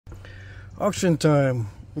Auction time.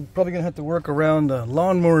 We're probably gonna have to work around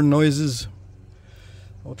lawnmower noises.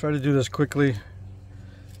 I'll try to do this quickly.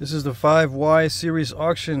 This is the 5Y series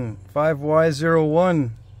auction, 5Y01.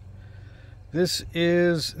 This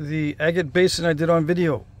is the agate basin I did on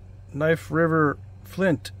video. Knife River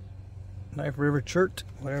Flint, Knife River Chert,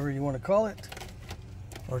 whatever you want to call it,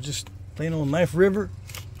 or just plain old Knife River.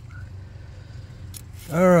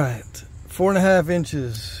 All right, 4.5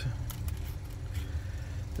 inches.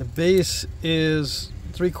 The base is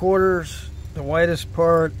 3/4. The widest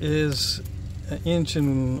part is an inch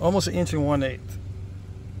and almost an inch and 1/8.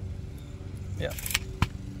 Yeah.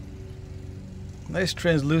 Nice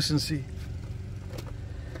translucency.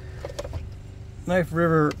 Knife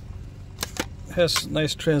River has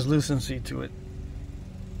nice translucency to it.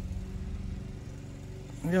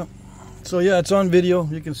 Yeah. So yeah, it's on video.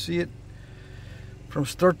 You can see it from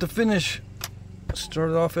start to finish.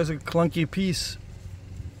 Started off as a clunky piece.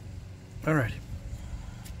 Alrighty.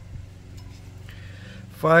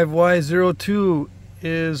 5Y02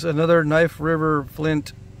 is another Knife River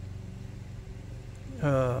Flint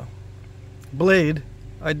blade.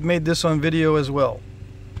 I made this on video as well.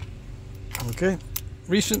 Okay,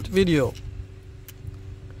 recent video.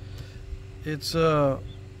 It's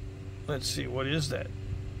let's see, what is that?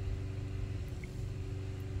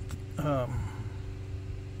 A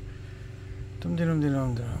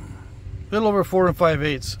little over 4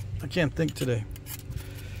 5/8. I can't think today.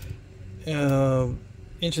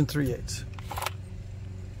 Inch and 3/8.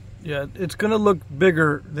 Yeah, it's gonna look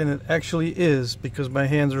bigger than it actually is because my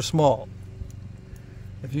hands are small.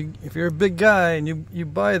 If you're a big guy and you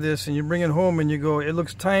buy this and you bring it home and you go, it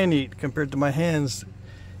looks tiny compared to my hands,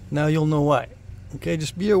 now you'll know why. Okay,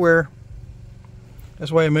 just be aware.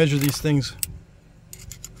 That's why I measure these things.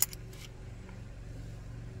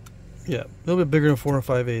 Yeah, a little bit bigger than 4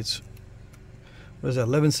 5/8. What is that,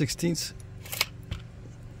 11/16?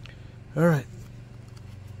 All right.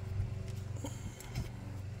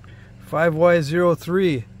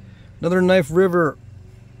 5Y03, another Knife River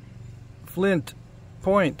Flint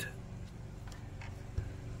point.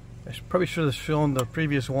 I probably should have shown the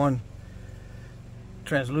previous one.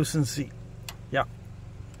 Translucency. Yeah.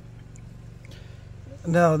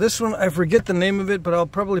 Now this one, I forget the name of it, but I'll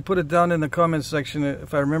probably put it down in the comments section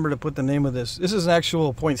if I remember to put the name of this. This is an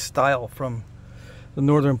actual point style from the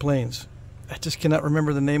Northern Plains. I just cannot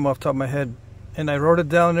remember the name off the top of my head. And I wrote it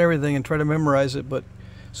down and everything and tried to memorize it, but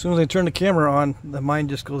as soon as I turn the camera on, the mind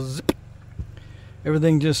just goes zip.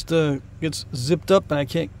 Everything just gets zipped up and I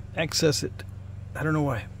can't access it. I don't know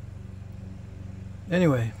why.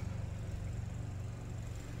 Anyway.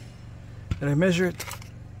 Did I measure it?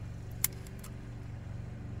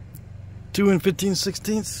 2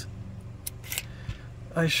 15/16.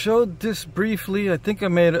 I showed this briefly. I think I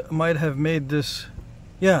might have made this.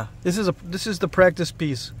 Yeah, this is the practice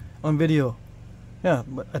piece on video. Yeah,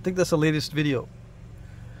 but I think that's the latest video.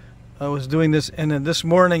 I was doing this, and then this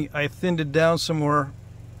morning I thinned it down some more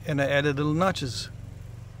and I added little notches.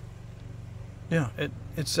 Yeah,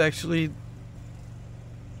 it's actually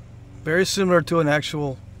very similar to an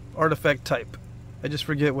actual artifact type. I just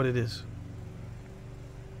forget what it is.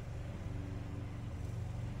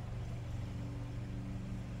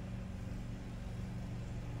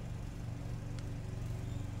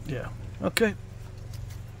 Yeah, okay.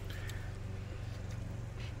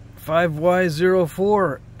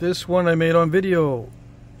 5Y04. This one I made on video,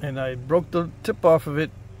 and I broke the tip off of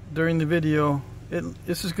it during the video.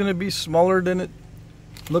 This is going to be smaller than it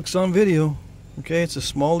looks on video. Okay, it's a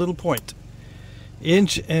small little point.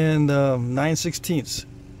 Inch and 9/16.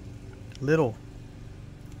 Little.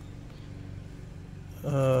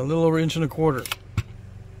 A little over inch and 1/4.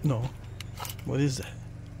 No. What is that?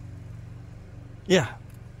 Yeah.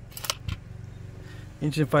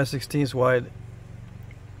 Inch and 5/16 wide.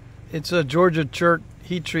 It's a Georgia Chert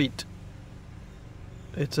heat treat.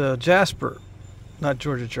 It's a Jasper, not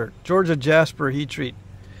Georgia Chert. Georgia Jasper heat treat,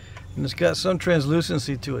 and it's got some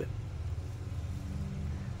translucency to it,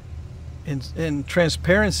 and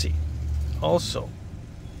transparency also.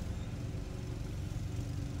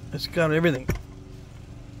 It's got everything.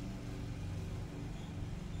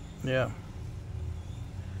 Yeah.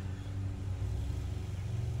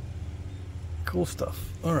 Cool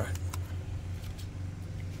stuff. All right.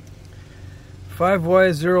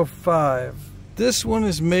 5Y05. This one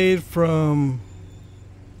is made from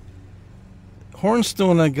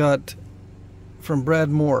hornstone I got from Brad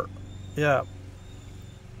Moore. Yeah.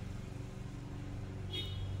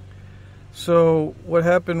 So what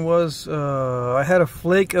happened was I had a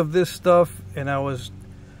flake of this stuff and I was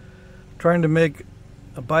trying to make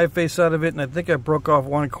a biface out of it, and I think I broke off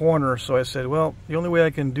one corner, so I said, well, the only way I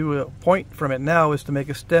can do a point from it now is to make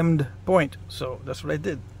a stemmed point. So that's what I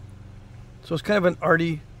did. So it's kind of an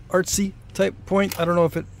artsy type point. I don't know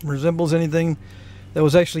if it resembles anything that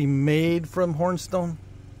was actually made from hornstone.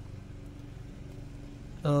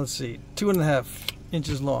 Let's see, 2.5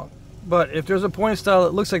 inches long. But if there's a point style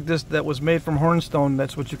that looks like this that was made from hornstone,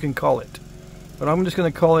 that's what you can call it. But I'm just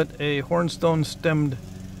going to call it a hornstone stemmed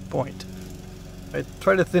point. I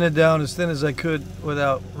tried to thin it down as thin as I could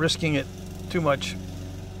without risking it too much.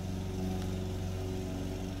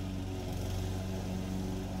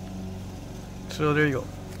 So there you go.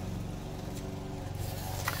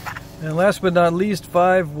 And last but not least,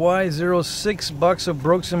 5Y06 box of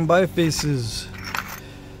broken bifaces.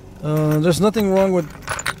 There's nothing wrong with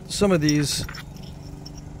some of these.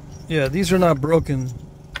 Yeah, these are not broken.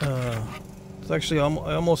 It's actually, I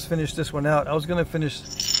almost finished this one out. I was going to finish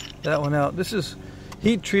that one out. This is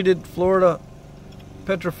heat-treated Florida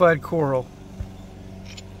petrified coral.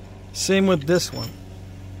 Same with this one.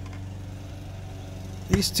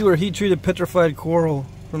 These two are heat-treated petrified coral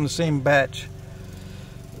from the same batch,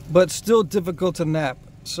 but still difficult to nap.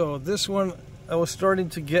 So this one, I was starting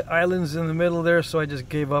to get islands in the middle there, so I just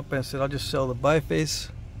gave up and said I'll just sell the biface.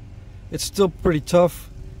 It's still pretty tough.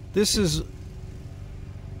 This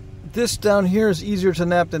down here is easier to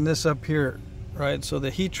nap than this up here, right? So the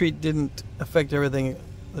heat treat didn't affect everything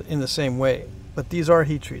in the same way, but these are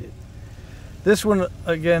heat treated. This one,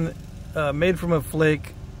 again, made from a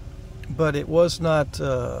flake, but it was not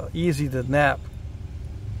easy to nap,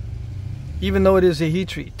 even though it is a heat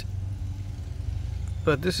treat.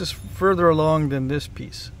 But this is further along than this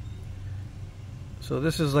piece. So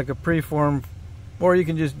this is like a preform, or you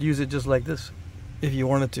can just use it just like this if you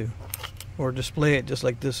wanted to, or display it just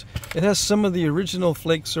like this. It has some of the original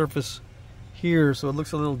flake surface here, so it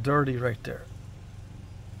looks a little dirty right there.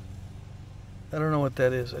 I don't know what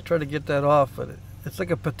that is. I tried to get that off, but it's like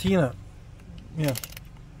a patina. Yeah.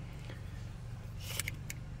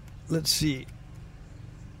 Let's see.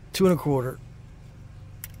 2 1/4.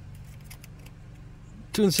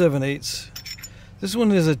 2 7/8. This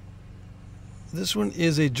one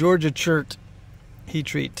is a Georgia chert heat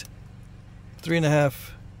treat.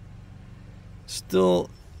 3.5. Still,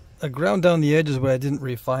 I ground down the edges, but I didn't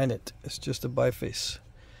refine it. It's just a biface.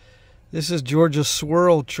 This is Georgia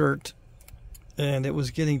swirl chert, and it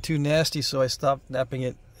was getting too nasty, so I stopped napping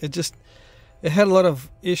it. It had a lot of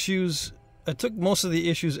issues. I took most of the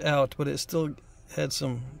issues out, but it still had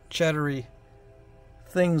some chattery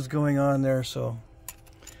things going on there, so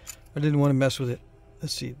I didn't want to mess with it.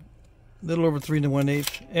 Let's see, a little over 3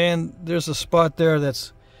 1/8, and there's a spot there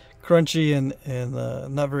that's crunchy and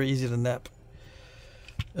not very easy to nap.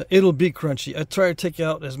 It'll be crunchy. I try to take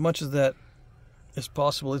out as much of that as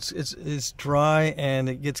possible. It's dry and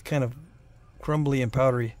it gets kind of crumbly and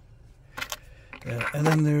powdery. Yeah, and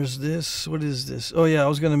then there's this. What is this? Oh yeah, I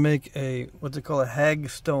was gonna make a what they call a hag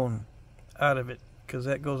stone out of it, because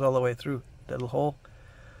that goes all the way through that little hole.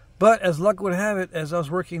 But as luck would have it, as I was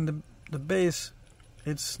working the base,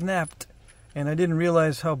 it snapped, and I didn't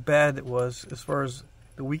realize how bad it was as far as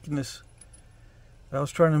the weakness. I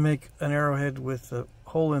was trying to make an arrowhead with a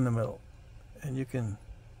hole in the middle, and you can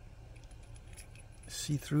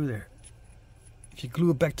see through there if you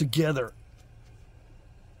glue it back together.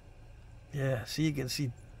 Yeah, see, you can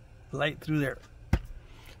see light through there.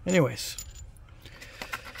 Anyways,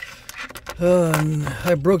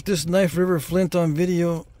 I broke this Knife River flint on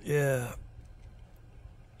video. Yeah.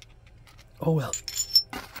 Oh well.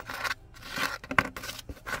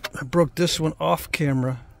 I broke this one off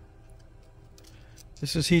camera.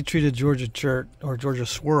 This is heat-treated Georgia chert, or Georgia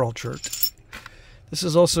swirl chert. This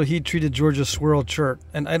is also heat-treated Georgia swirl chert,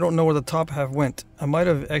 and I don't know where the top half went. I might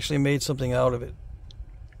have actually made something out of it,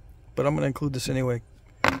 but I'm going to include this anyway.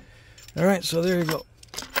 Alright, so there you go.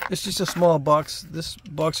 It's just a small box. This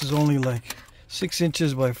box is only like 6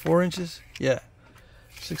 inches by 4 inches. Yeah,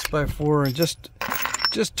 6 by 4, and just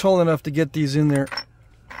tall enough to get these in there.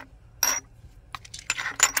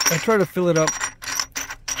 I try to fill it up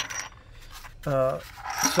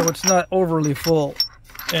so it's not overly full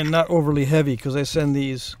and not overly heavy, because I send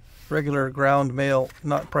these regular ground mail,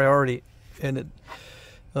 not priority, and it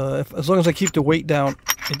as long as I keep the weight down,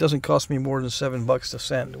 it doesn't cost me more than $7 to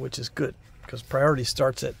send, which is good, because priority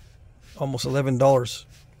starts at almost $11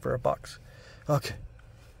 for a box. Okay.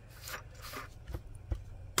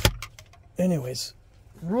 Anyways,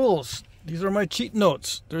 rules. These are my cheat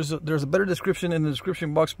notes. There's a better description in the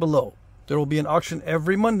description box below. There will be an auction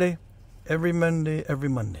every Monday. Every Monday.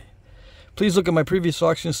 Please look at my previous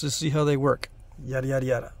auctions to see how they work. Yada, yada,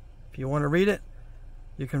 yada. If you want to read it,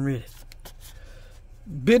 you can read it.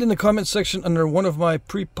 Bid in the comment section under one of my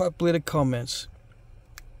pre-populated comments.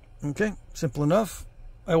 Okay, simple enough.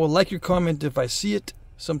 I will like your comment if I see it.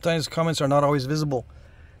 Sometimes comments are not always visible.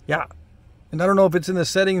 Yeah, and I don't know if it's in the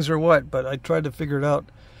settings or what, but I tried to figure it out.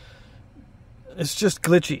 It's just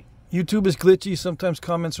glitchy. YouTube is glitchy. Sometimes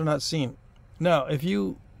comments are not seen. Now, if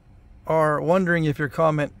you are wondering if your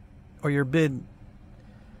comment or your bid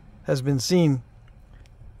has been seen,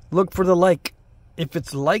 look for the like. If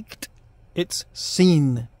it's liked, it's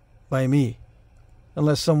seen by me.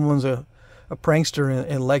 Unless someone's a prankster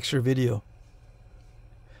and likes your video.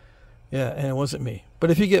 Yeah, and it wasn't me.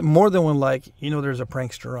 But if you get more than one like, you know there's a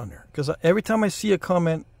prankster on there. Because every time I see a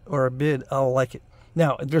comment or a bid, I'll like it.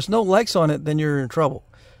 Now, if there's no likes on it, then you're in trouble.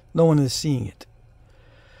 No one is seeing it.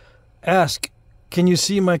 Ask, can you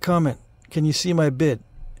see my comment? Can you see my bid?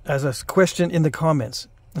 As a question in the comments.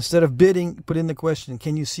 Instead of bidding, put in the question,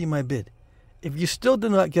 can you see my bid? If you still do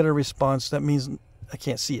not get a response, that means I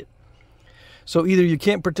can't see it. So either you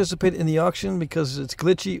can't participate in the auction because it's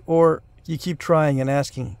glitchy, or you keep trying and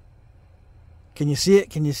asking, can you see it?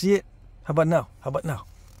 Can you see it? How about now? How about now?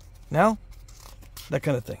 Now? That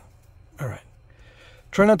kind of thing. All right.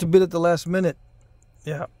 Try not to bid at the last minute.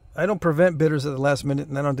 Yeah, I don't prevent bidders at the last minute,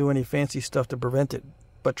 and I don't do any fancy stuff to prevent it.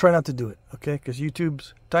 But try not to do it, okay? Because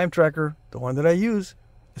YouTube's time tracker, the one that I use,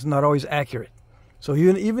 is not always accurate. So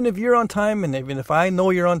even if you're on time, and even if I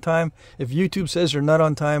know you're on time, if YouTube says you're not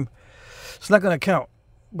on time, it's not going to count.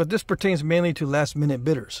 But this pertains mainly to last-minute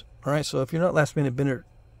bidders, all right? So if you're not last-minute bidder,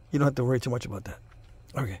 you don't have to worry too much about that.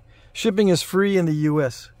 Okay. Shipping is free in the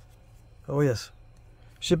U.S. Oh, yes.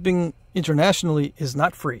 Shipping internationally is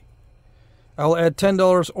not free. I'll add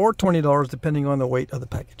 $10 or $20 depending on the weight of the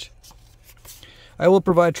package. I will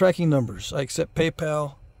provide tracking numbers. I accept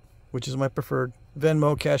PayPal, which is my preferred,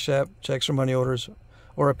 Venmo, Cash App, checks or money orders,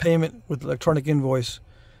 or a payment with electronic invoice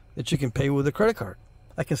that you can pay with a credit card.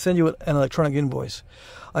 I can send you an electronic invoice.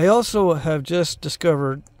 I also have just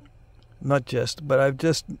discovered, not just, but I've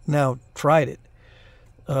just now tried it.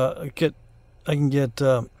 I can get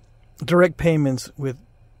direct payments with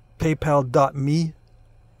PayPal.me,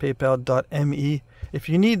 PayPal.me. If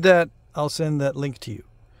you need that, I'll send that link to you.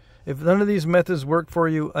 If none of these methods work for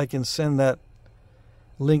you, I can send that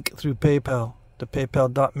link through PayPal, the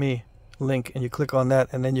PayPal.me link, and you click on that,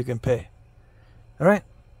 and then you can pay. All right?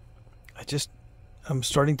 I'm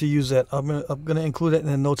starting to use that. I'm gonna include it in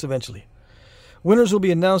the notes eventually. Winners will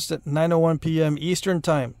be announced at 9:01 p.m. Eastern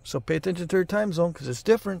Time. So pay attention to your time zone because it's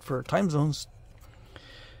different for time zones.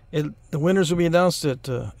 The winners will be announced at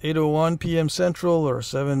 8:01 p.m. Central, or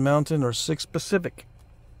 7 Mountain, or 6 Pacific.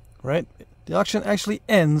 Right? The auction actually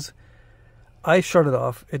ends. I shut it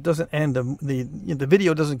off. It doesn't end. The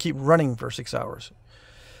video doesn't keep running for 6 hours.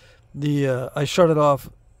 I shut it off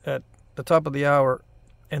at the top of the hour,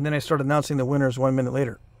 and then I start announcing the winners 1 minute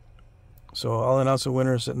later. So I'll announce the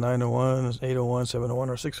winners at 9:01, 8:01, 7:01,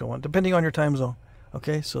 or 6:01, depending on your time zone.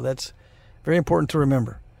 Okay, so that's very important to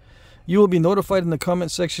remember. You will be notified in the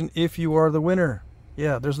comment section if you are the winner.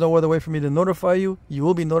 Yeah, there's no other way for me to notify you. You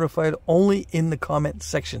will be notified only in the comment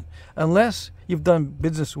section, unless you've done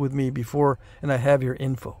business with me before and I have your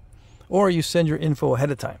info, or you send your info ahead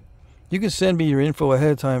of time. You can send me your info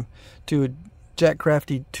ahead of time to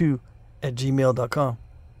jackcrafty2@gmail.com.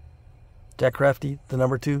 jackcrafty, the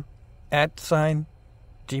number 2,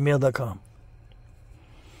 @gmail.com.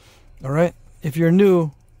 All right. If you're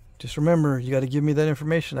new, just remember, you got to give me that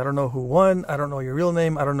information. I don't know who won. I don't know your real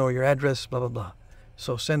name. I don't know your address, blah, blah, blah.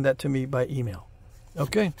 So send that to me by email.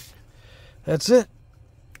 Okay. That's it.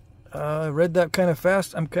 I read that kind of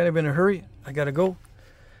fast. I'm kind of in a hurry. I got to go.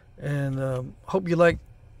 And hope you like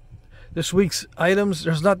this week's items.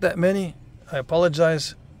 There's not that many. I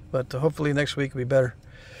apologize. But hopefully next week will be better.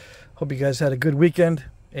 Hope you guys had a good weekend.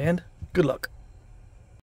 And good luck.